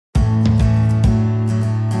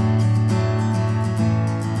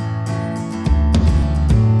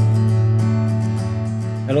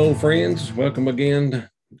Hello, friends. Welcome again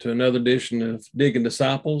to another edition of Digging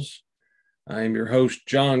Disciples. I am your host,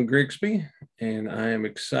 John Grigsby, and I am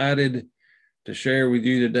excited to share with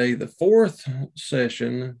you today the fourth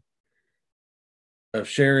session of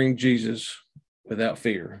sharing Jesus without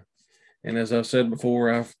fear. And as I've said before,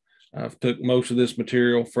 I've took most of this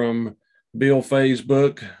material from Bill Fay's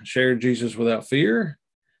book, Share Jesus Without Fear.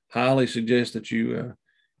 Highly suggest that you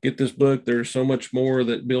get this book. There's so much more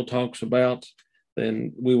that Bill talks about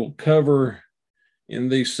than we will cover in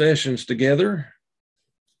these sessions together.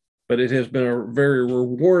 But it has been a very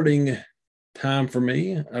rewarding time for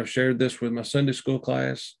me. I've shared this with my Sunday school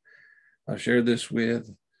class. I've shared this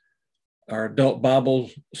with our adult Bible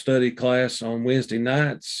study class on Wednesday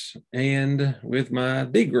nights and with my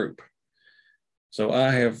D group. So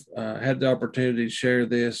I have had the opportunity to share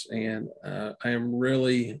this, and I am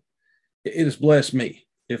really, it has blessed me.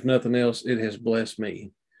 If nothing else, it has blessed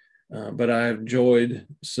me. But I've enjoyed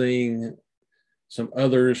seeing some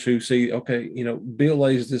others who see, okay, Bill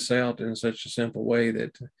lays this out in such a simple way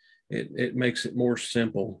that it makes it more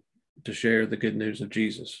simple to share the good news of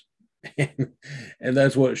Jesus. And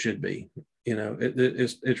that's what it should be.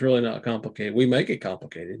 It's really not complicated. We make it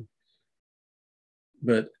complicated.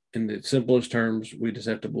 But in the simplest terms, we just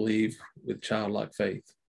have to believe with childlike faith.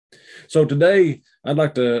 So today, I'd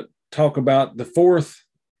like to talk about the fourth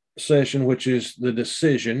session, which is the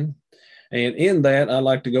decision. And in that, I'd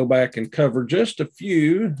like to go back and cover just a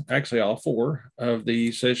few, actually all four of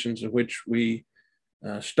the sessions in which we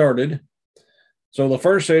started. So the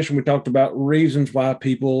first session, we talked about reasons why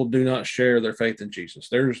people do not share their faith in Jesus.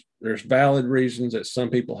 There's valid reasons that some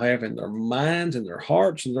people have in their minds and their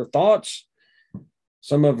hearts and their thoughts.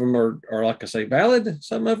 Some of them are, like I say, valid.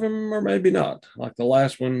 Some of them are maybe not, like the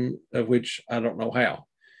last one of which I don't know how,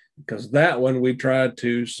 because that one we tried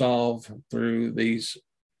to solve through these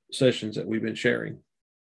sessions that we've been sharing.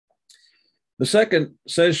 The second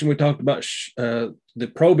session, we talked about the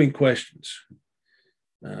probing questions,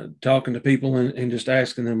 talking to people and just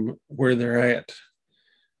asking them where they're at.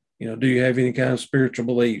 Do you have any kind of spiritual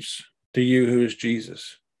beliefs? To you, who is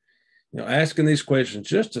Jesus? Asking these questions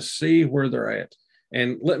just to see where they're at.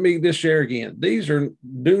 And let me just share again,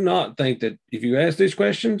 do not think that if you ask these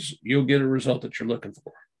questions, you'll get a result that you're looking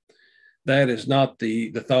for. That is not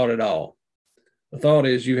the thought at all. The thought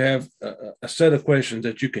is you have a set of questions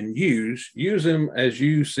that you can use them as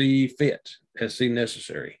you see fit, as see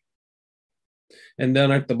necessary. And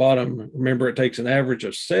then at the bottom, remember, it takes an average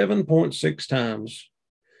of 7.6 times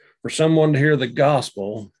for someone to hear the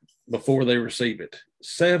gospel before they receive it.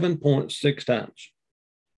 7.6 times.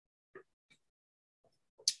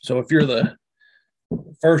 So if you're the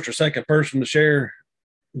first or second person to share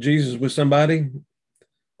Jesus with somebody,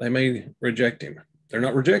 they may reject him. They're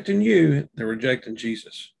not rejecting you, they're rejecting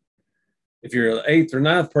Jesus. If you're the eighth or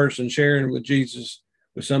ninth person sharing with Jesus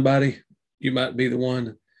with somebody, you might be the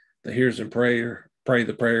one that hears them pray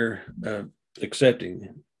the prayer of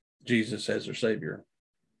accepting Jesus as their Savior.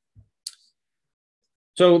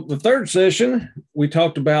 So the third session, we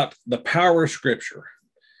talked about the power of Scripture.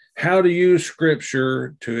 How to use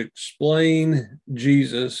Scripture to explain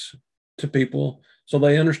Jesus to people so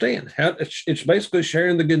they understand. It's basically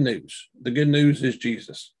sharing the good news. The good news is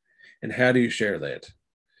Jesus. And how do you share that?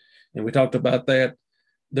 And we talked about that.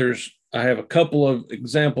 I have a couple of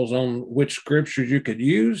examples on which scriptures you could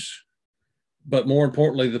use, but more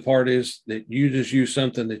importantly, the part is that you just use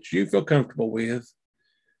something that you feel comfortable with,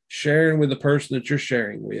 sharing with the person that you're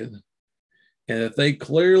sharing with, and that they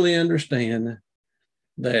clearly understand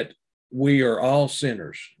that we are all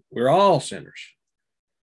sinners. We're all sinners.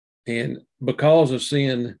 And because of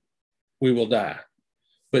sin, we will die.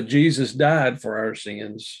 But Jesus died for our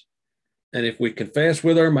sins. And if we confess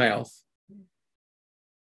with our mouth,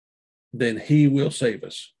 then he will save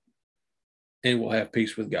us and we'll have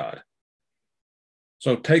peace with God.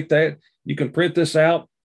 So take that. You can print this out,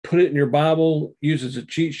 put it in your Bible, use it as a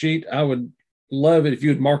cheat sheet. I would love it if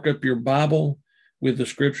you would mark up your Bible with the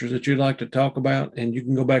scriptures that you'd like to talk about, and you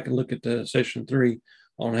can go back and look at the session 3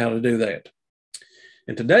 on how to do that.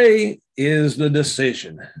 And today is the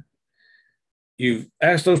decision. You've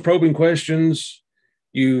asked those probing questions,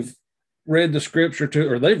 you've read the scripture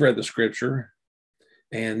or they've read the scripture,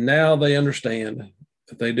 and now they understand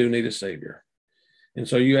that they do need a Savior. And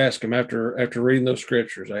so you ask them after reading those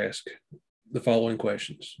scriptures, ask the following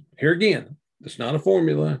questions. Here again, it's not a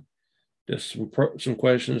formula, just some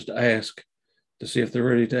questions to ask to see if they're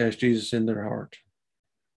ready to ask Jesus in their heart.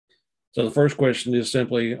 So the first question is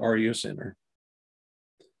simply, are you a sinner?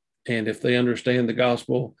 And if they understand the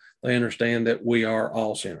gospel, they understand that we are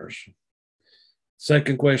all sinners.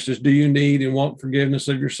 Second question is, do you need and want forgiveness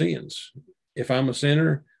of your sins? If I'm a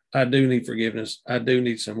sinner, I do need forgiveness. I do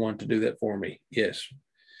need someone to do that for me. Yes.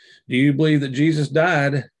 Do you believe that Jesus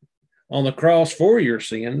died on the cross for your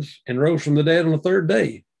sins and rose from the dead on the third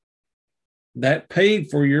day? That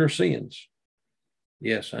paid for your sins.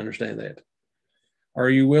 Yes, I understand that. Are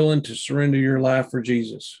you willing to surrender your life for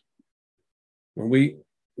Jesus?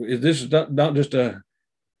 This is not just a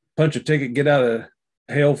punch a ticket, get out of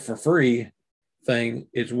hell for free thing.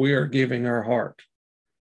 It's we are giving our heart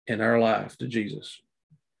and our life to Jesus.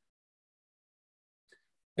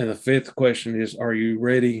 And the fifth question is, are you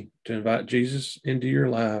ready to invite Jesus into your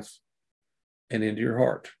life and into your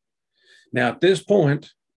heart? Now, at this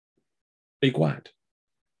point, be quiet.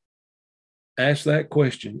 Ask that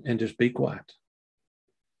question and just be quiet.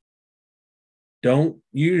 Don't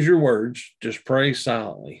use your words. Just pray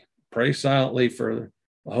silently. Pray silently for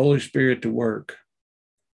the Holy Spirit to work.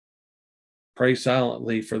 Pray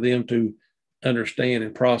silently for them to understand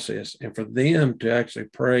and process, and for them to actually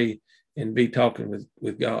pray and be talking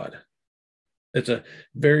with God. It's a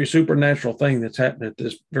very supernatural thing that's happening at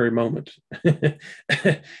this very moment. And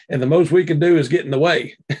the most we can do is get in the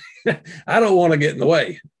way. I don't want to get in the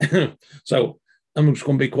way. So I'm just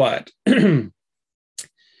going to be quiet. And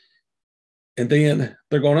then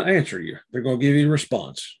they're going to answer you. They're going to give you a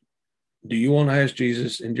response. Do you want to ask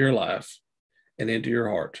Jesus into your life and into your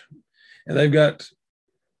heart? And they've got,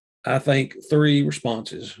 I think, 3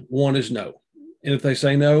 responses. One is no. And if they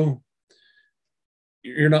say no,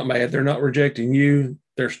 you're not mad. They're not rejecting you.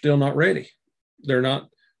 They're still not ready. They're not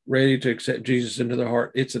ready to accept Jesus into their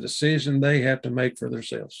heart. It's a decision they have to make for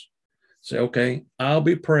themselves. Say, okay, I'll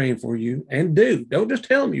be praying for you, and don't just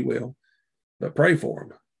tell them you will, but pray for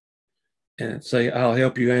them. And say, I'll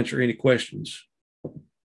help you answer any questions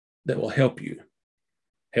that will help you.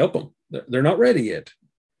 Help them. They're not ready yet.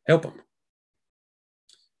 Help them.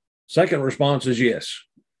 Second response is yes.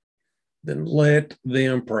 Then let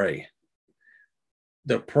them pray.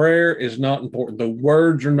 The prayer is not important. The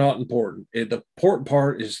words are not important. The important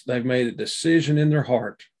part is they've made a decision in their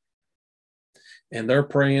heart, and they're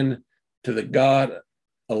praying to the God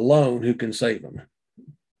alone who can save them.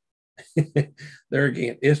 There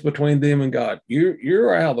again, it's between them and God.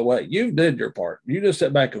 You're out of the way. You did your part. You just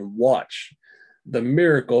sit back and watch the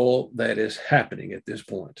miracle that is happening at this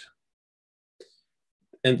point.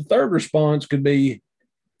 And the third response could be,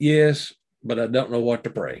 yes, but I don't know what to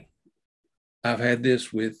pray. I've had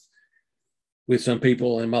this with some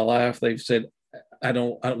people in my life. They've said, I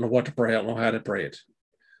don't know what to pray. I don't know how to pray it.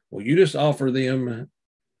 Well, you just offer them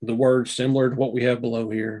the words similar to what we have below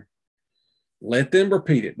here. Let them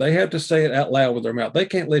repeat it. They have to say it out loud with their mouth. They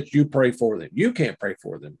can't let you pray for them. You can't pray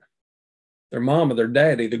for them. Their mama, their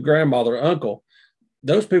daddy, their grandma, their uncle,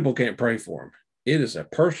 those people can't pray for them. It is a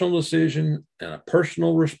personal decision and a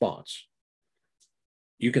personal response.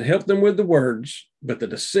 You can help them with the words, but the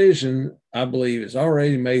decision, I believe, is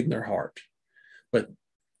already made in their heart. But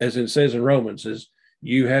as it says in Romans, is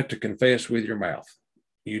you have to confess with your mouth.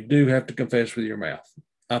 You do have to confess with your mouth.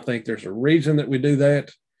 I think there's a reason that we do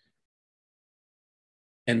that.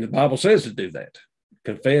 And the Bible says to do that.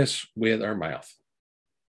 Confess with our mouth.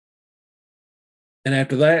 And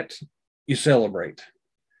after that, you celebrate.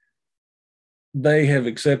 They have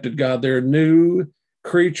accepted God. They're a new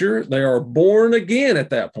creature. They are born again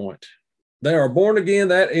at that point. They are born again.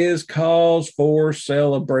 That is cause for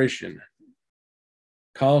celebration.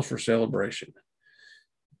 Cause for celebration.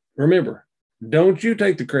 Remember, don't you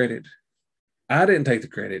take the credit. I didn't take the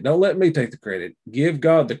credit. Don't let me take the credit. Give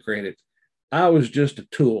God the credit. I was just a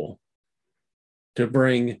tool to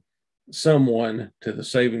bring someone to the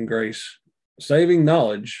saving grace, saving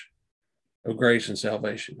knowledge of grace and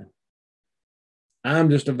salvation. I'm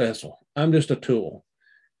just a vessel. I'm just a tool.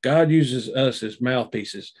 God uses us as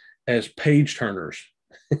mouthpieces, as page turners.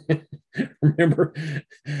 Remember,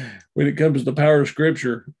 when it comes to the power of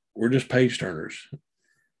Scripture, we're just page turners.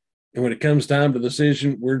 And when it comes time to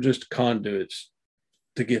decision, we're just conduits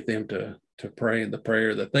to get them to pray in the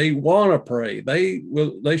prayer that they want to pray.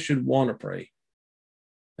 They should want to pray.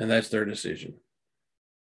 And that's their decision.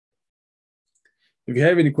 If you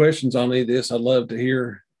have any questions on any of this, I'd love to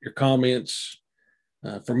hear your comments.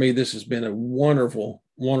 For me, this has been a wonderful,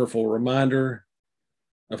 wonderful reminder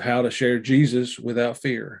of how to share Jesus without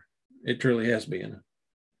fear. It truly has been.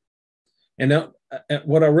 And now,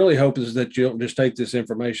 what I really hope is that you don't just take this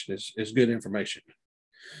information as good information.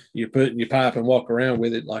 You put it in your pipe and walk around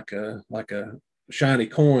with it like a shiny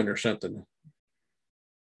coin or something.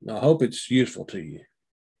 I hope it's useful to you.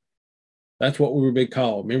 That's what we were being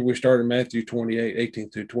called. Remember, we started Matthew 28, 18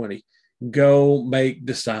 through 20. Go make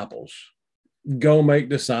disciples. Go make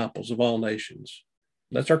disciples of all nations.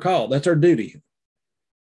 That's our call. That's our duty.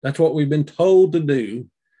 That's what we've been told to do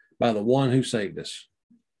by the one who saved us.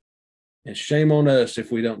 And shame on us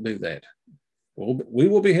if we don't do that. We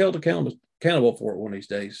will be held accountable for it one of these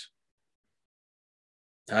days.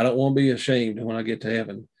 I don't want to be ashamed when I get to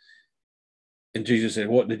heaven. And Jesus said,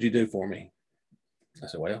 "What did you do for me?" I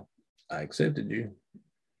said, "Well, I accepted you."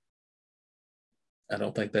 I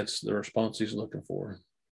don't think that's the response he's looking for.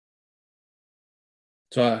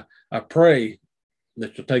 So I pray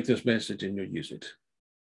that you'll take this message and you'll use it.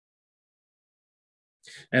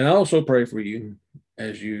 And I also pray for you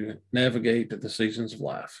as you navigate the seasons of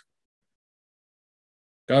life.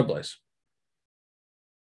 God bless.